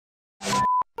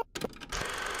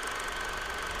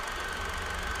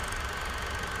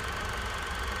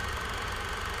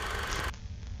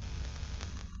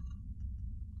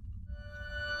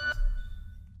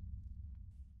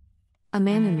A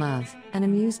man in love, an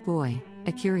amused boy,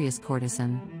 a curious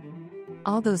courtesan.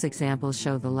 All those examples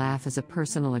show the laugh as a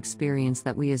personal experience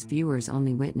that we as viewers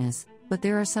only witness, but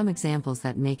there are some examples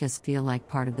that make us feel like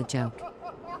part of the joke.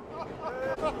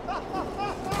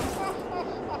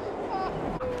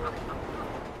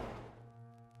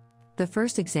 The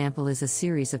first example is a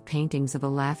series of paintings of a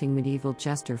laughing medieval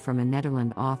jester from a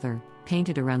Netherlands author,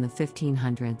 painted around the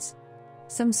 1500s.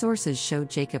 Some sources show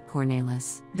Jacob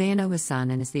Cornelis van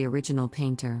Oesanen as the original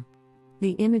painter.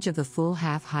 The image of the fool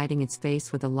half hiding its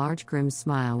face with a large grim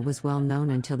smile was well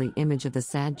known until the image of the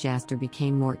sad jester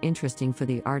became more interesting for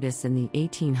the artists in the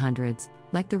 1800s,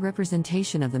 like the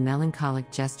representation of the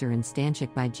melancholic jester in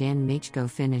Stanchik by Jan Machko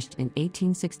finished in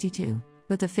 1862.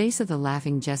 But the face of the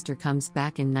laughing jester comes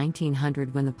back in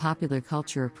 1900 when the popular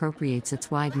culture appropriates its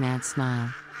wide mad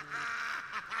smile.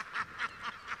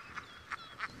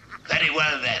 Very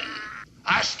well then.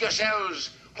 Ask yourselves,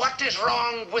 what is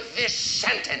wrong with this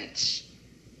sentence?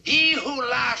 He who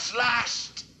laughs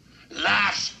last,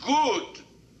 laughs good.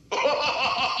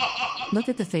 Look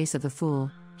at the face of the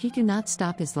fool. He cannot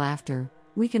stop his laughter.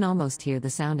 We can almost hear the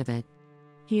sound of it.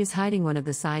 He is hiding one of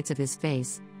the sides of his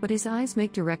face, but his eyes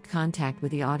make direct contact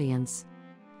with the audience.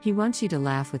 He wants you to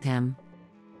laugh with him.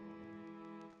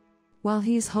 While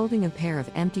he is holding a pair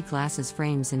of empty glasses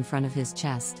frames in front of his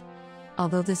chest.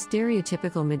 Although the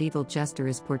stereotypical medieval jester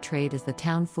is portrayed as the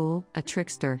town fool, a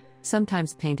trickster,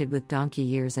 sometimes painted with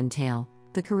donkey ears and tail,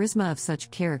 the charisma of such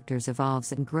characters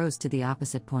evolves and grows to the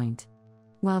opposite point.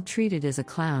 While treated as a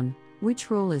clown,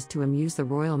 which role is to amuse the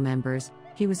royal members,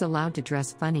 he was allowed to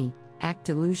dress funny, act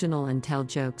delusional and tell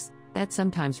jokes that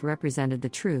sometimes represented the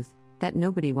truth that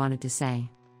nobody wanted to say.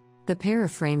 The pair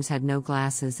of frames had no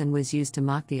glasses and was used to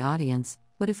mock the audience,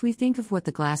 but if we think of what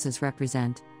the glasses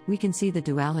represent, we can see the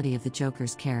duality of the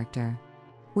Joker's character.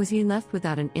 Was he left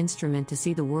without an instrument to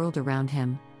see the world around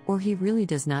him, or he really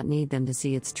does not need them to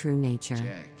see its true nature?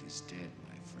 Jack is dead,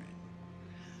 my friend.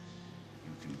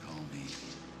 You can call me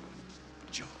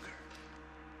Joker.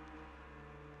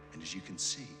 And as you can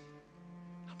see,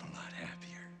 I'm a lot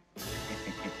happier.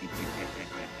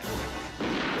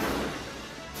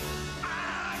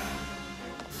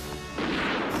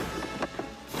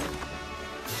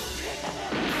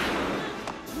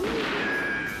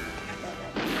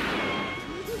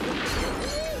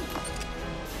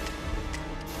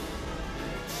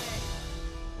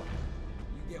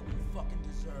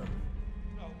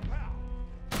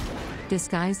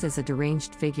 Disguised as a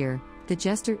deranged figure, the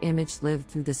jester image lived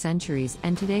through the centuries,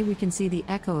 and today we can see the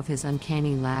echo of his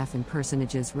uncanny laugh in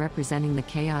personages representing the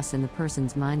chaos in the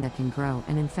person's mind that can grow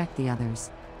and infect the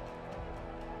others.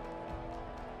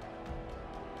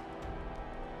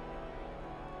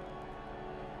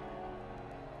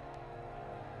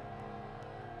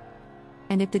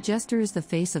 And if the jester is the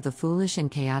face of the foolish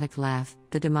and chaotic laugh,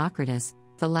 the Democritus,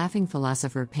 the laughing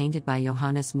philosopher painted by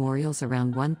Johannes Morius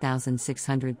around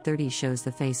 1630 shows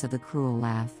the face of the cruel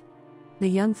laugh. The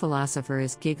young philosopher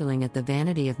is giggling at the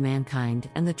vanity of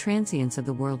mankind and the transience of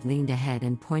the world, leaned ahead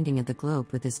and pointing at the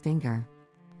globe with his finger.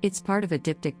 It's part of a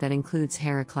diptych that includes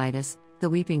Heraclitus, the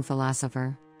weeping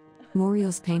philosopher.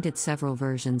 Morius painted several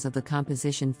versions of the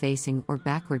composition facing or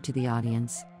backward to the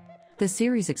audience. The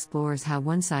series explores how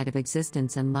one side of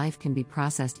existence and life can be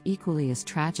processed equally as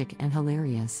tragic and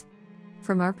hilarious.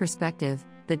 From our perspective,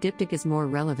 the diptych is more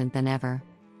relevant than ever.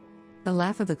 The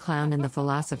laugh of the clown and the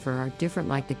philosopher are different,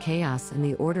 like the chaos and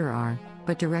the order are,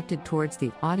 but directed towards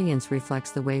the audience reflects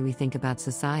the way we think about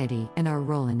society and our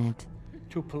role in it.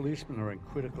 Two policemen are in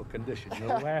critical condition.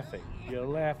 You're laughing. You're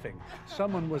laughing.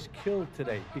 Someone was killed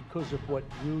today because of what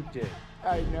you did.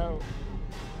 I know.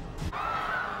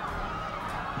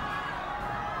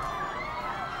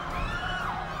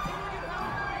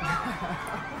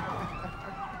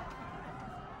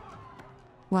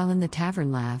 While in the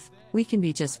tavern laugh, we can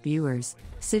be just viewers,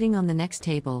 sitting on the next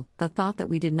table. The thought that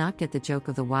we did not get the joke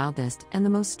of the wildest and the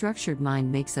most structured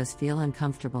mind makes us feel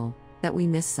uncomfortable, that we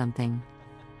missed something.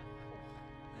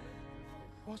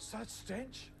 What's that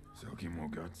stench? Soaking more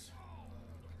guts.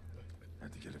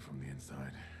 Had to get it from the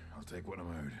inside. I'll take what I'm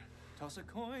owed. Toss a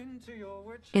coin to your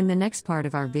witch. In the next part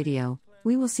of our video,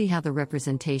 we will see how the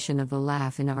representation of the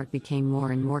laugh in art became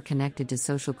more and more connected to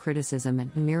social criticism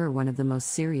and mirror one of the most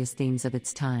serious themes of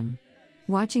its time.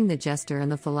 Watching the jester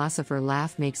and the philosopher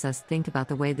laugh makes us think about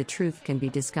the way the truth can be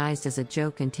disguised as a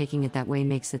joke, and taking it that way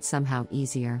makes it somehow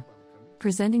easier.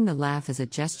 Presenting the laugh as a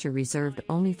gesture reserved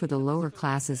only for the lower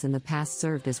classes in the past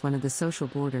served as one of the social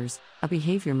borders, a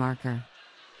behavior marker.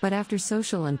 But after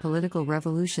social and political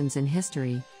revolutions in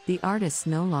history, the artists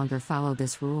no longer follow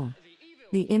this rule.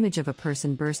 The image of a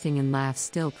person bursting in laughs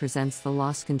still presents the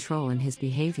lost control in his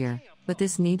behavior, but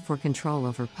this need for control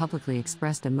over publicly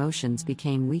expressed emotions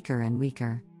became weaker and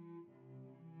weaker.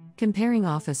 Comparing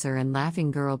Officer and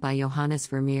Laughing Girl by Johannes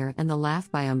Vermeer and The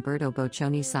Laugh by Umberto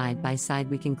Boccioni side by side,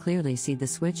 we can clearly see the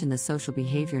switch in the social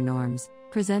behavior norms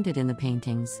presented in the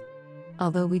paintings.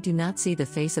 Although we do not see the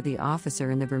face of the officer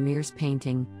in the Vermeer's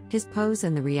painting, his pose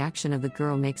and the reaction of the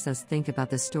girl makes us think about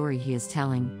the story he is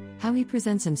telling, how he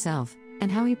presents himself,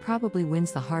 and how he probably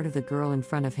wins the heart of the girl in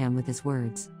front of him with his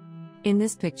words. In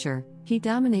this picture, he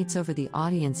dominates over the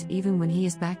audience even when he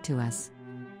is back to us.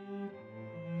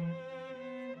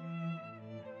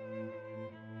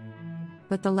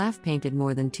 But The Laugh, painted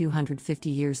more than 250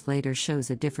 years later, shows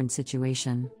a different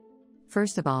situation.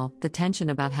 First of all, the tension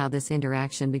about how this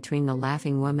interaction between the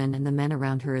laughing woman and the men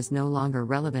around her is no longer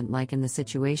relevant, like in the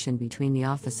situation between the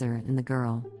officer and the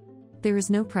girl. There is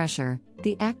no pressure,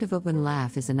 the act of open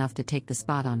laugh is enough to take the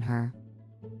spot on her.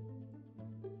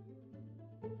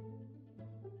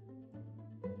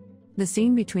 The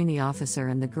scene between the officer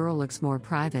and the girl looks more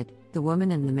private. The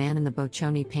woman and the man in the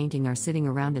Boccioni painting are sitting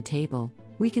around a table.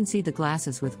 We can see the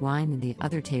glasses with wine and the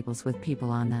other tables with people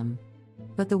on them.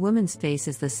 But the woman's face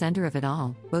is the center of it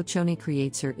all. Boccioni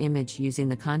creates her image using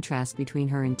the contrast between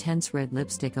her intense red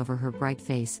lipstick over her bright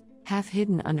face, half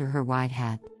hidden under her wide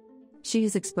hat. She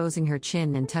is exposing her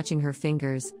chin and touching her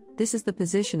fingers. This is the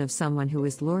position of someone who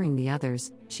is luring the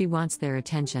others. She wants their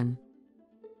attention.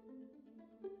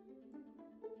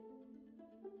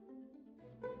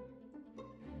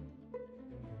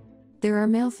 There are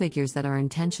male figures that are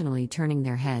intentionally turning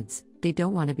their heads. They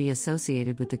don't want to be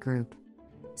associated with the group.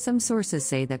 Some sources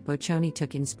say that Boccioni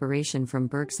took inspiration from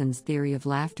Bergson's theory of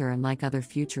laughter and, like other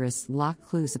futurists, locked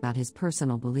clues about his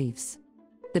personal beliefs.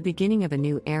 The beginning of a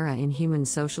new era in human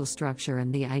social structure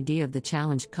and the idea of the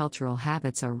challenged cultural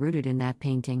habits are rooted in that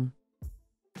painting.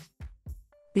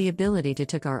 The ability to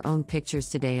take our own pictures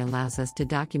today allows us to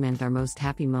document our most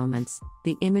happy moments.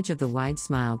 The image of the wide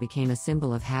smile became a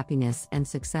symbol of happiness and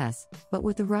success, but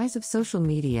with the rise of social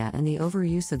media and the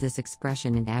overuse of this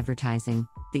expression in advertising,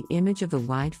 the image of the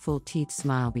wide full-teeth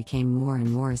smile became more and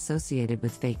more associated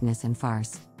with fakeness and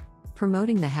farce.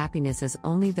 Promoting the happiness as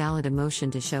only valid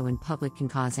emotion to show in public can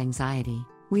cause anxiety.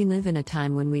 We live in a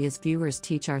time when we as viewers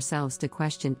teach ourselves to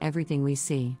question everything we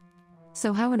see.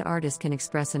 So how an artist can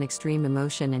express an extreme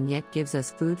emotion and yet gives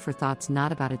us food for thoughts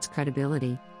not about its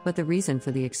credibility, but the reason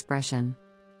for the expression.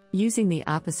 Using the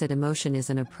opposite emotion is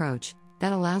an approach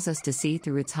that allows us to see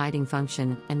through its hiding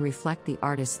function and reflect the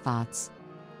artist's thoughts.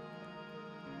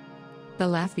 The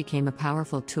laugh became a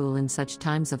powerful tool in such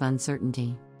times of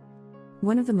uncertainty.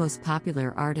 One of the most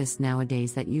popular artists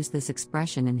nowadays that use this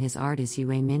expression in his art is Yue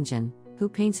Minjin, who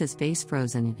paints his face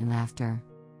frozen in laughter.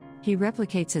 He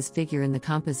replicates his figure in the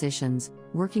compositions,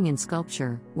 working in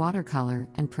sculpture, watercolor,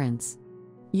 and prints.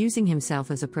 Using himself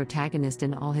as a protagonist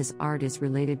in all his art is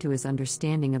related to his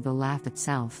understanding of the laugh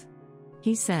itself.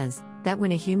 He says that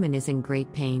when a human is in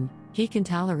great pain, he can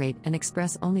tolerate and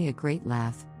express only a great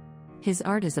laugh. His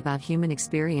art is about human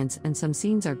experience, and some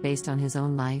scenes are based on his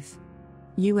own life.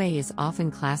 Yue is often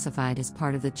classified as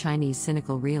part of the Chinese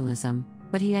cynical realism,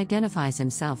 but he identifies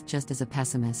himself just as a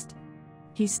pessimist.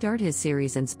 He started his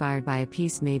series inspired by a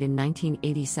piece made in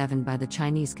 1987 by the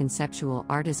Chinese conceptual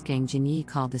artist Gang Jinyi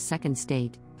called The Second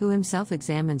State, who himself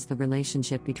examines the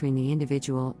relationship between the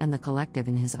individual and the collective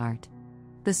in his art.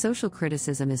 The social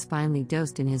criticism is finely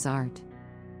dosed in his art.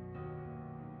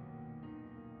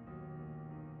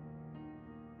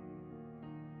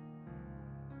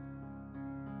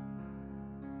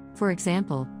 For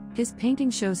example, his painting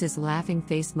shows his laughing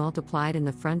face multiplied in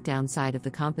the front downside of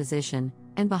the composition,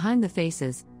 and behind the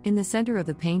faces, in the center of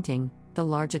the painting, the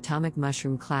large atomic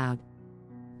mushroom cloud.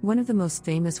 One of the most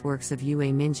famous works of Yue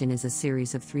Minjin is a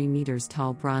series of 3 meters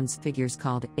tall bronze figures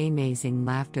called Amazing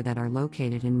Laughter that are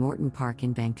located in Morton Park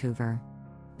in Vancouver.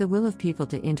 The will of people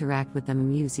to interact with them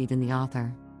amuse even the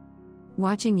author.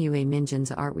 Watching Yue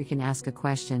Minjin's art, we can ask a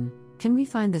question: can we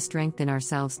find the strength in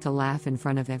ourselves to laugh in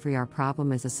front of every our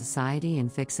problem as a society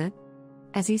and fix it?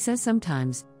 As he says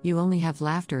sometimes, you only have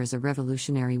laughter as a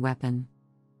revolutionary weapon.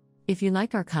 If you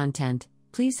like our content,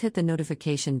 please hit the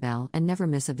notification bell and never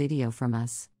miss a video from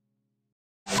us.